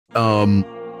Um,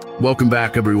 Welcome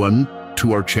back, everyone,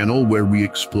 to our channel where we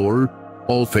explore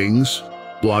all things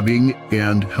blogging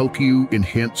and help you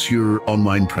enhance your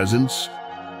online presence.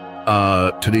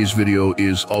 Today's video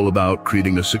is all about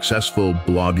creating a successful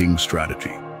blogging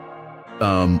strategy.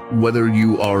 Whether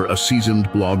you are a seasoned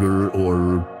blogger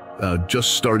or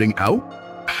just starting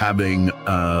out, having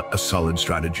a solid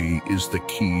strategy is the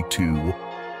key to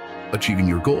achieving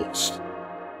your goals.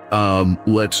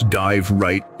 Let's dive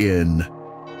right in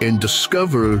and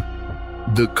discover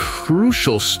the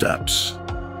crucial steps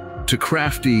to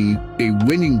crafting a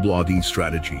winning blogging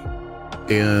strategy.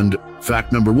 And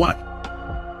fact number one,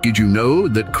 did you know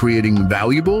that creating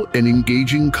valuable and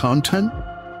engaging content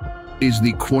is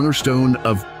the cornerstone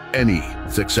of any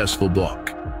successful blog?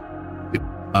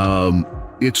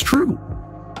 It's true.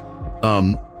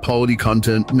 Quality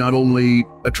content not only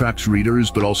attracts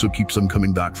readers, but also keeps them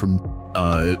coming back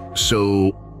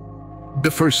so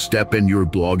the first step in your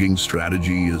blogging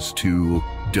strategy is to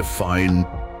define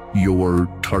your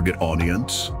target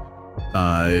audience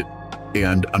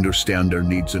and understand their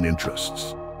needs and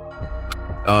interests.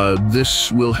 This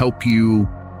will help you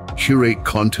curate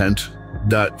content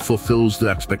that fulfills the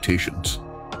expectations.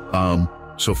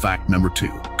 So fact number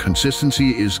two,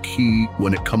 consistency is key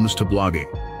when it comes to blogging.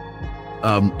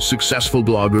 Successful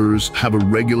bloggers have a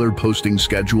regular posting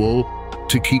schedule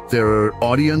to keep their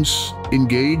audience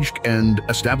engaged and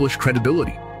establish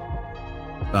credibility.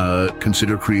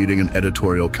 Consider creating an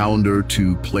editorial calendar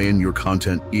to plan your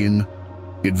content in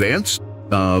advance.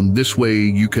 This way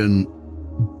you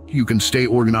can stay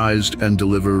organized and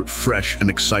deliver fresh and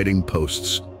exciting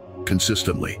posts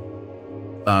consistently.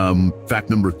 Fact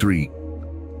number three,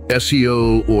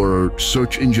 SEO or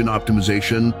search engine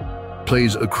optimization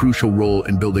plays a crucial role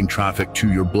in building traffic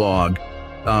to your blog.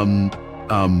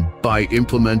 By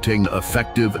implementing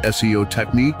effective SEO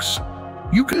techniques,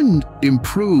 you can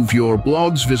improve your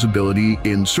blog's visibility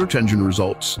in search engine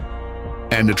results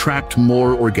and attract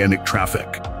more organic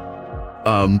traffic.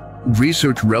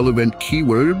 Research relevant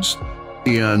keywords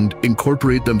and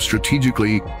incorporate them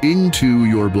strategically into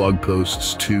your blog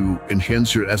posts to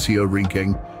enhance your SEO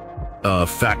ranking.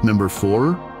 Fact number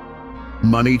four,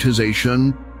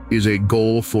 monetization is a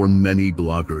goal for many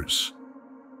bloggers.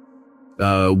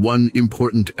 One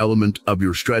important element of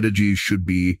your strategy should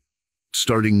be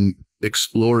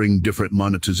exploring different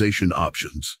monetization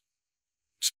options.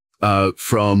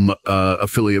 From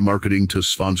affiliate marketing to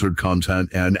sponsored content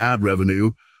and ad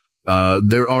revenue,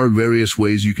 there are various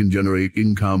ways you can generate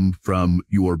income from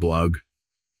your blog.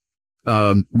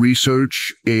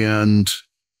 Research and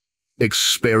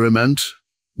experiment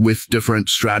with different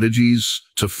strategies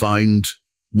to find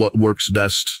what works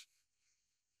best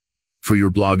for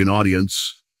your blog and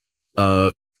audience.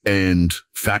 And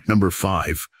fact number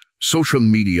five, social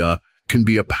media can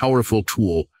be a powerful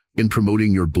tool in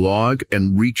promoting your blog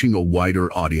and reaching a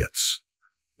wider audience.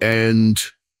 And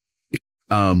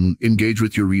engage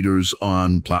with your readers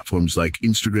on platforms like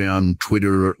Instagram,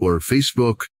 Twitter, or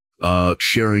Facebook,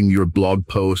 sharing your blog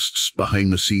posts,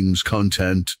 behind the scenes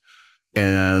content,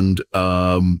 and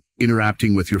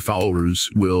interacting with your followers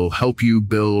will help you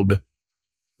build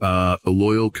a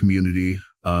loyal community.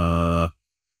 Fact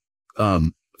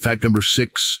number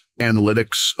six,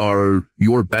 analytics are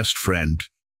your best friend.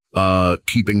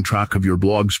 Keeping track of your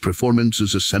blog's performance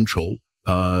is essential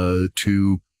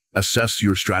to assess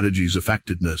your strategy's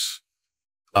effectiveness.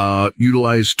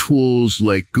 Utilize tools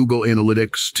like Google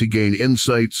Analytics to gain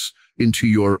insights into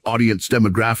your audience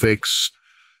demographics,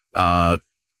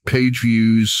 page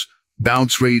views,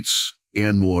 bounce rates,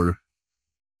 and more.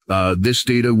 This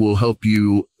data will help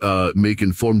you make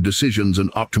informed decisions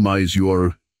and optimize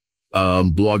your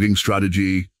blogging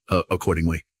strategy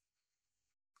accordingly.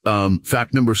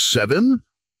 Fact number seven,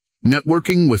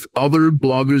 networking with other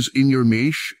bloggers in your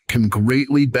niche can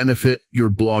greatly benefit your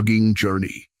blogging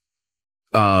journey.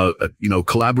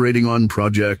 Collaborating on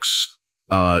projects,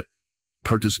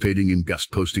 participating in guest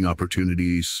posting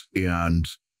opportunities, and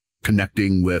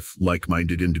connecting with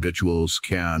like-minded individuals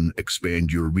can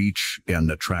expand your reach and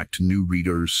attract new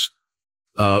readers.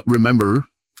 Remember,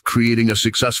 creating a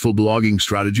successful blogging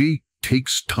strategy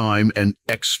takes time and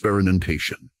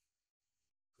experimentation.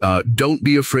 Don't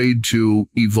be afraid to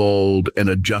evolve and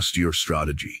adjust your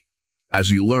strategy as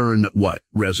you learn what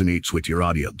resonates with your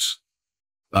audience.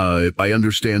 By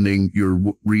understanding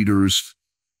your readers,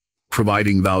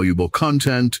 providing valuable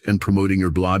content, and promoting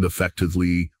your blog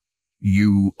effectively,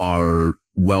 you are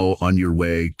well on your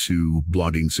way to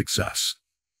blogging success.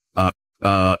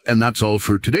 And that's all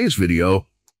for today's video.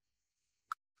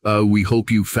 We hope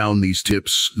you found these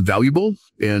tips valuable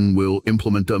and will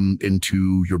implement them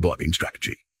into your blogging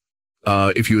strategy.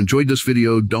 If you enjoyed this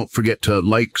video, don't forget to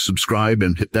like, subscribe,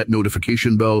 and hit that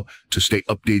notification bell to stay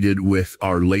updated with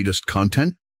our latest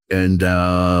content. And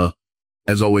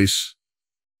as always,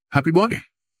 happy blogging.